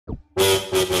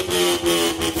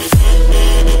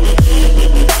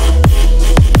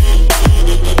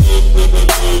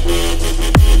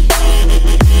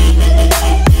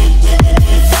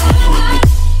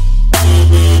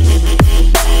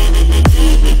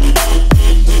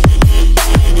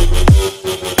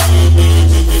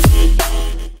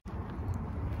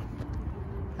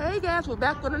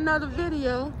back with another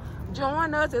video.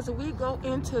 Join us as we go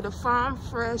into the Farm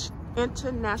Fresh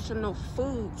International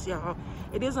Foods, y'all.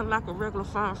 It isn't like a regular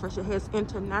Farm Fresh. It has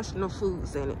international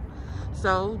foods in it.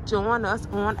 So join us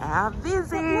on our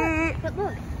visit. But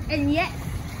look, and yes,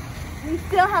 we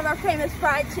still have our famous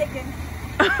fried chicken.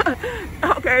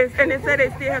 Okay, and they said they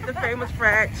still have the famous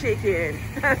fried chicken.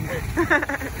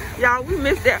 Y'all, we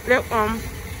missed that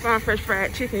Farm Fresh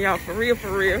fried chicken, y'all, for real,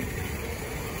 for real.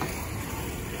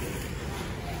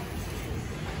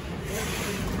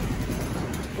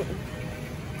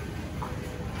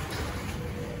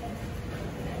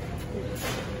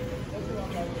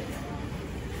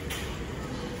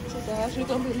 So guys, we're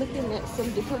gonna be looking at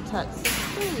some different types of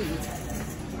food.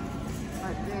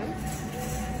 Like this.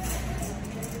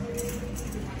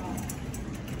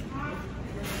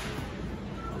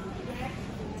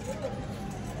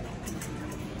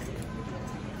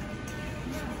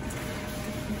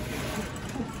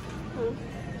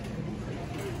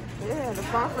 Yeah, the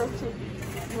Farm Fresh chicken.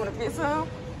 You wanna get some?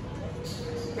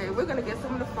 Okay, we're gonna get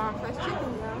some of the Farm Fresh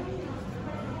chicken, y'all.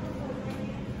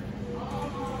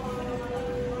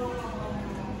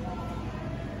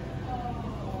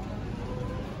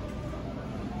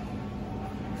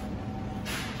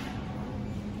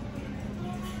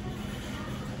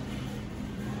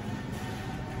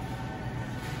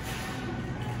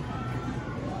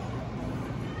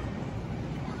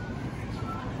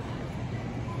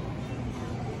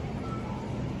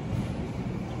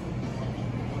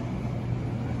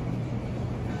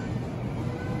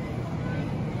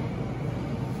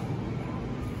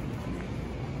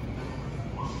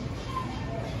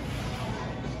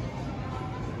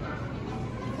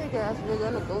 Guys, we're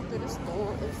gonna go through the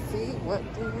store and see what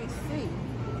do we see.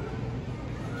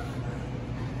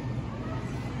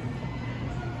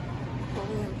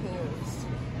 Korean pears.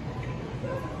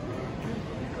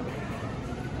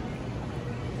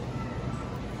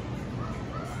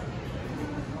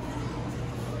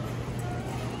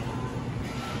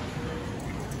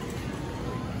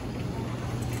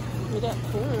 Look at that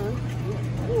corn.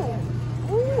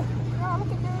 Ooh, ooh, y'all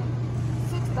look at that.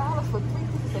 $6 for 3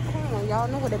 pieces of corn. Y'all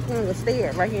know where that corn was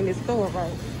stayed, right here in this store,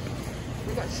 right?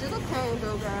 We got sugar cane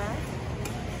though, guys.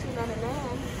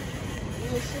 $2.99. We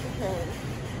need sugar cane.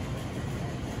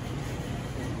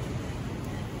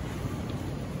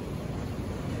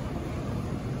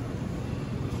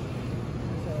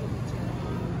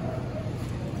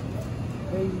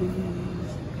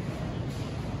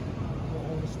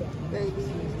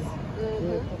 Babies.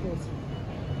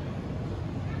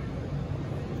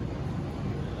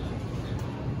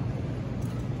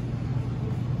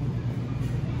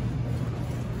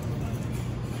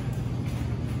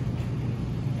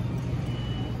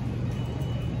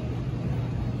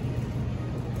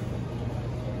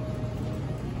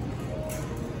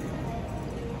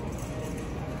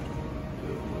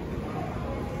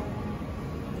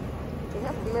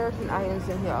 American items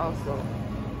in here also,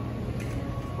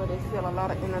 but they sell a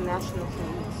lot of international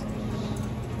foods.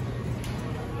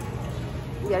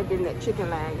 We gotta get in that chicken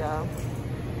line, y'all.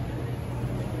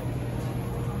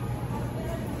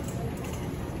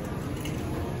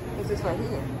 What's this right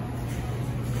here?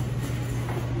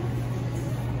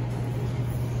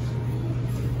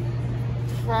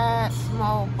 Fried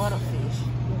small butterfish.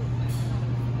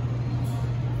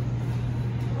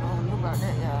 I don't know about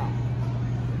that, y'all.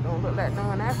 Don't look like no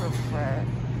one ever fried.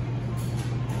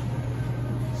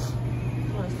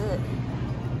 What is that?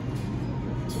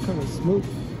 Some kind of smoked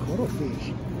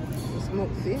cuttlefish.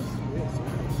 Smoked fish? Yes.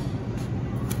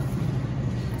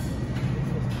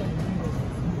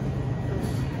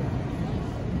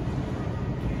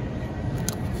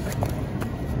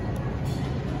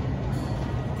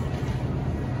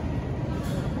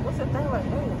 What's that thing like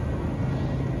that?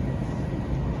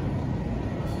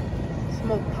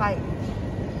 Smoked pike.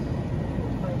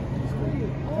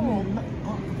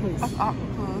 That's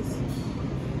octopus.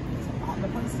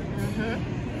 Octopus?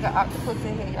 Mm-hmm. Got octopus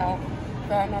in here, y'all.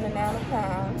 $5.99 a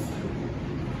pound.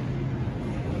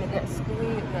 And they got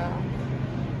squid, y'all.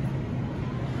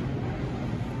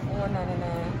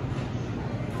 $4.99.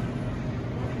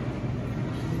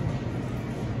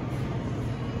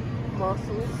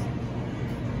 Mussels.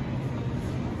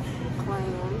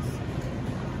 Clams.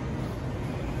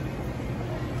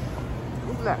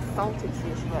 We got salted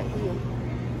fish right here.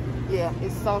 Yeah,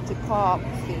 it's salted carp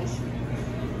fish.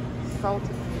 Salted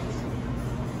fish.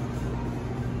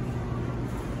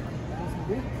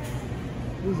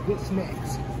 These good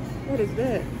snacks. What is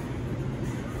that?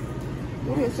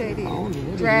 What do it say there?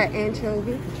 Dried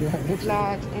anchovy.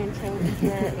 Large anchovy.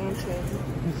 Dried anchovy.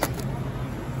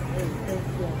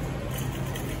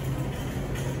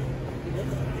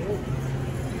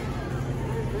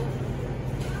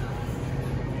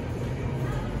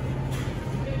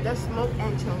 That's smoked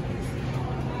anchovies.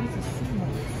 These are sea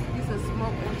moss. These are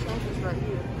smoked anchovies right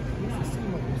here. These are sea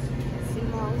moss. Sea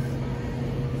moss.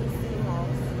 Sea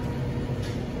moss.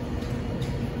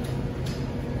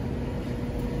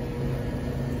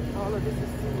 All of this is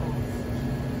sea moss.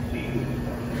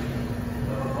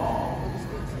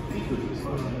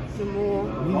 Some more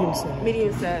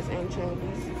medium-sized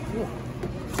anchovies. Yeah.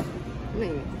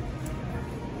 Man,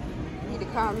 read the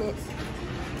comments.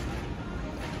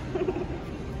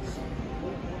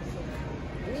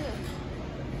 Yeah.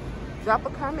 Drop a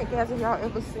comment, guys, if y'all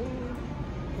ever seen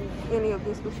any of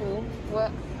this before.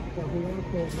 What?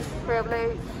 Crab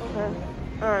legs? Okay.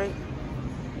 Alright.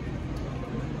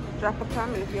 Drop a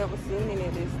comment if you ever seen any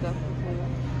of this stuff before.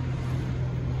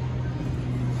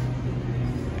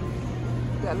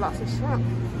 Got lots of shrimp.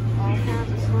 All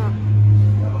kinds of shrimp.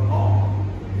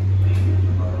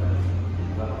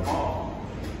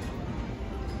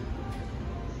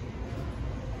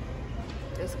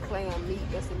 There's clam meat.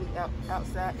 That's the meat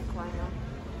outside the clam.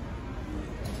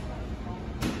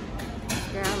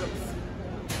 Scallops.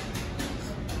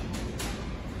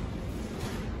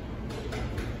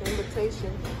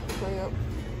 Invitation crab.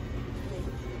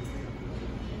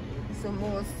 Some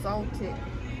more salted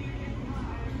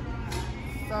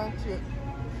codfish.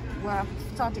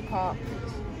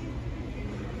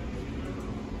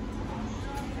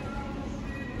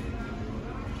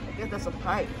 I guess that's a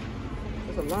pike.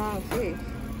 It's a long fish.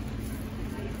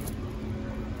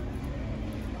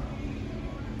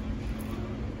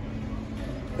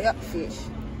 Belt fish.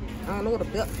 I don't know what a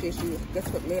belt fish is. That's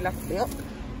what made like a belt.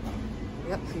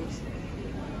 Belt fish.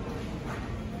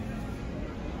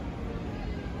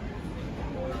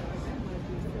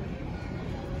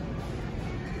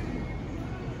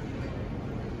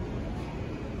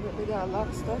 They got a lot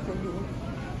of stuff in here.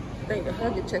 I think the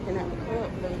hubby checking out the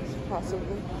crab legs,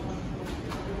 possibly.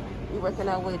 We're working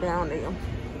our way down there.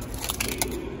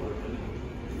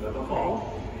 Okay.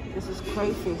 This is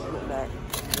crayfish, look like.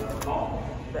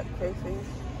 That crayfish.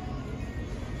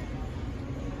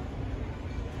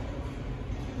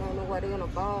 I don't know why they're on a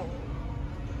ball.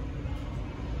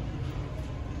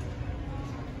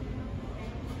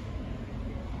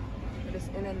 But it's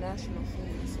international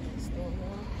food, so it's still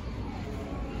here.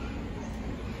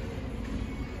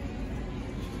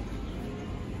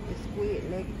 Squid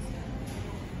nuggets.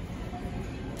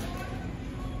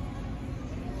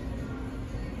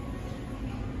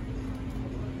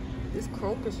 This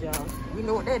crocus, y'all. We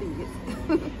know what that is.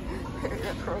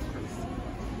 That crocus.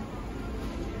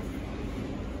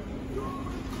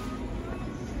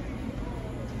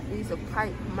 These are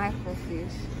pipe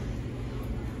macrofish.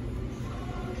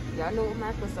 Y'all know what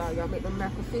macros are. Y'all make them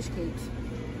macrofish cakes.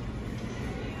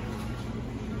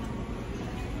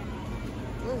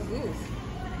 What is this?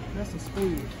 That's a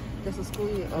squid. That's a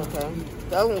squid? Okay.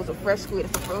 The other one was a fresh squid.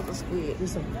 It's a frozen squid.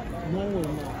 It's a Norway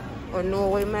mackerel. Or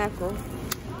Norway mackerel.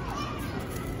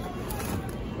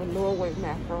 A Norway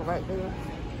mackerel right there.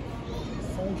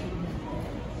 Salted mackerel.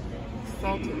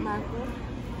 Salted mackerel.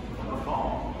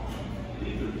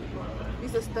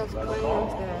 These are stuffed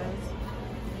clams, guys.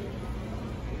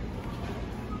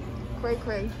 Cray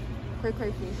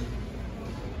fish.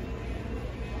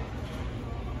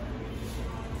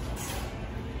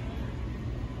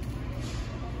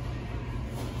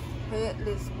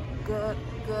 Headless,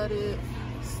 gutted,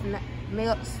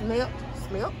 smelt.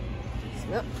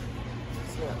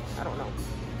 I don't know.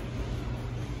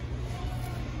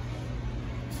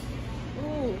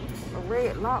 Ooh, a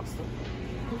red lobster.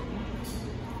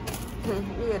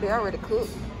 Yeah, they already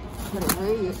cooked. But it's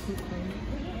red.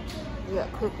 We got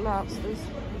cooked lobsters,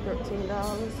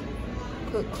 $13.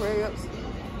 Cooked crabs,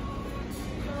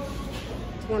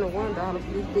 $21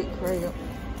 for this big crab.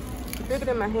 It's bigger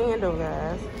than my hand though,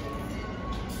 guys.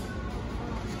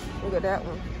 Look at that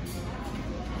one.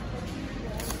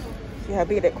 See how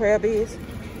big that crab is?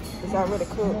 It's already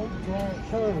cooked.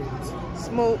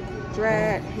 Smoked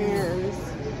dried herrings.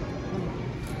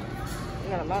 We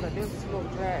got a lot of them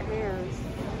smoked dried herrings.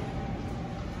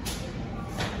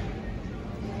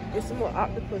 There's some more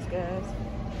octopus, guys.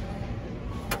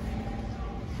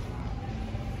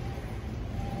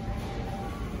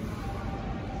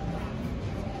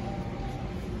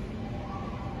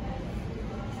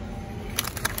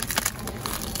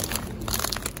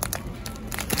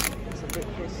 That's a big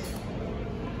fish.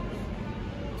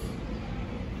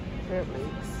 Crab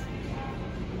legs.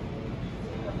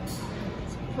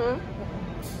 Huh?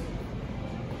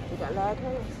 We got live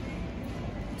crabs.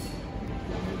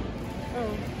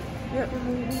 Oh. Yep,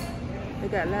 they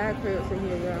got live crabs in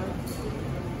here, y'all.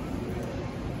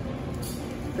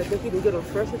 So I think you can get them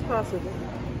fresh as possible.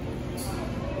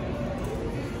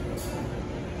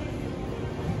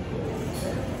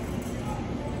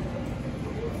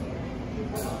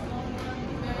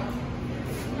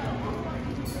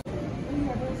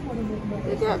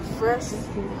 got fresh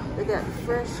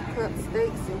cut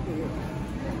steaks in here.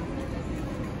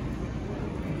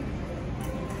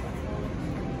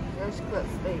 Fresh cut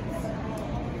steaks.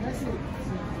 That's it.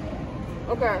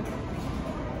 Okay.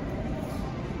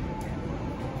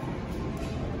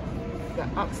 Got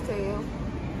oxtail,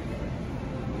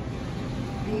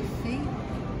 beef feet,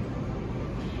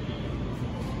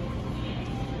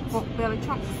 pork belly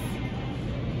chunks,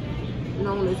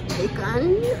 known as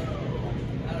bacon,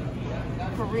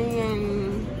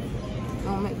 Korean,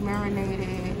 don't make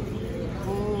marinated,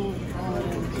 full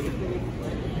chicken.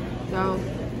 Don't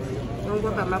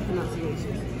worry about my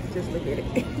pronunciation. Just look at it.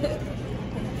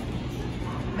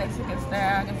 Mexican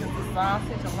style, this is the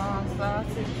sausage, a long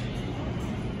sausage.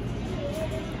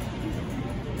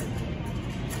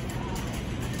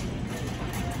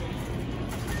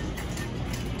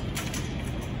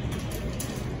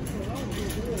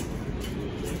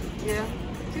 Yeah.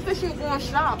 She said she was going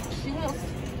shop. She wants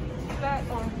that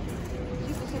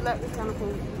she said she liked this kind of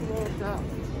food. She wants shop.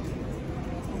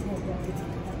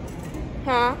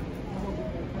 Huh?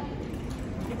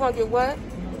 You gonna get what?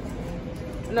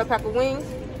 Another pack of wings?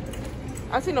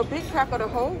 I seen a big pack of the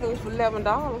whole wings for $11.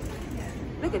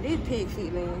 Look at these pig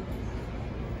feet, man.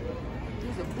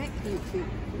 These are big pig feet.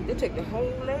 They take the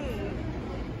whole leg.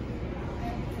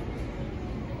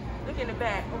 Look in the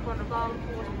back. Up on the bottom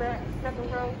towards the back.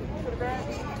 Second row to the back.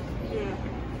 Yeah.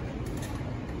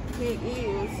 Pig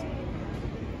ears.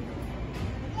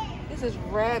 This is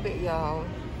rabbit, y'all.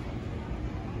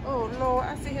 Oh Lord,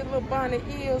 I see his little bonnet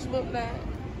ears look like.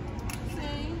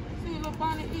 See his little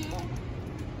bonnet ear?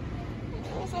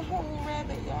 There's a whole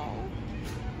rabbit, y'all.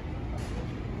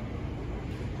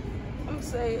 I'm gonna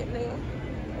say it now.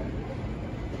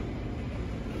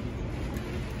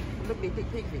 Look at the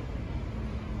big pig feet.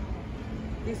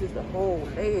 This is the whole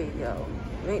leg, y'all.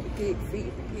 It ain't the pig feet,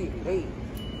 it's the pig leg.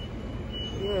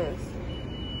 Yes,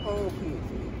 whole pig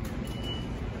feet.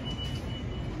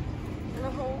 And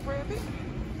a whole rabbit.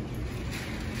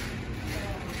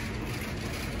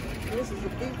 This is a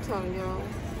beef tongue, y'all.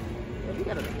 Yeah, you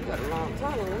got a long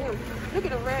tongue on him. Look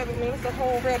at the rabbit, man. It's a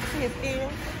whole rabbit. See his ear?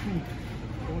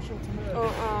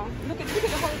 Look at the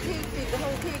whole pig feet, the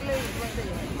whole pig leg right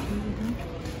there.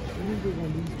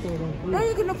 I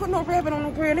ain't gonna put no rabbit on the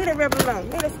grill. Leave that rabbit alone.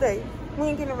 Let it stay. We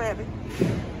ain't getting a rabbit.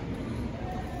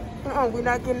 We're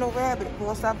not getting no rabbit. We're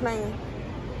gonna stop playing.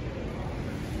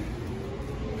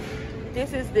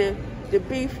 This is the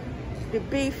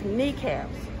beef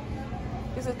kneecaps.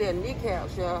 This is their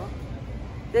kneecaps, y'all.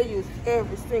 They use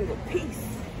every single piece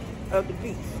of the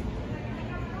beef.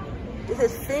 This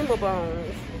is femur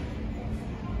bones.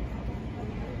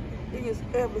 They use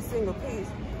every single piece.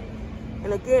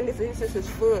 And again, this is his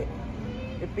foot,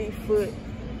 the beef foot.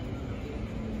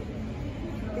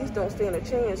 These don't stand a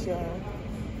chance, y'all.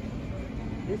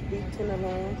 This beef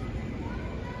tenderloin.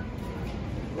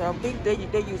 Y'all, beef, they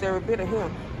use every bit of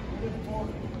him.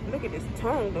 Look at this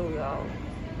tongue, though, y'all.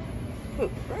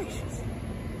 Good gracious.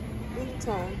 Beef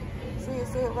tongue. See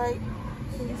it right?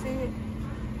 Can you see it?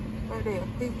 Right there,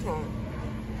 beef tongue.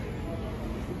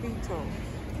 The beef tongue.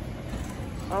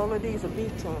 All of these are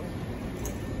beef tongue.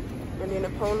 And then the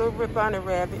polar bonnet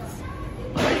rabbits.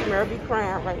 Mary be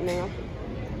crying right now.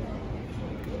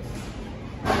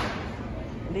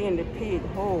 And then the pig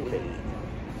whole leg.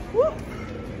 Woo!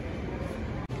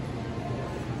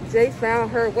 Jay found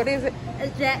her, what is it? A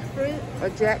jackfruit. A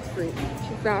jackfruit.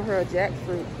 She found her a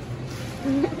jackfruit.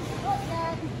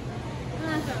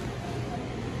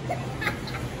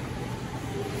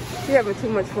 She having too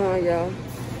much fun, y'all.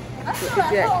 With the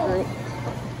jackfruit.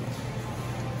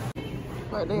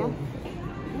 Right there.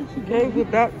 Okay, we're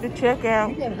about to check out.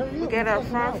 We got our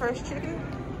farm fresh chicken.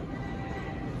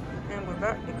 And we're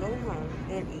about to go home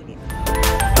and eat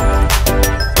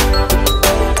it.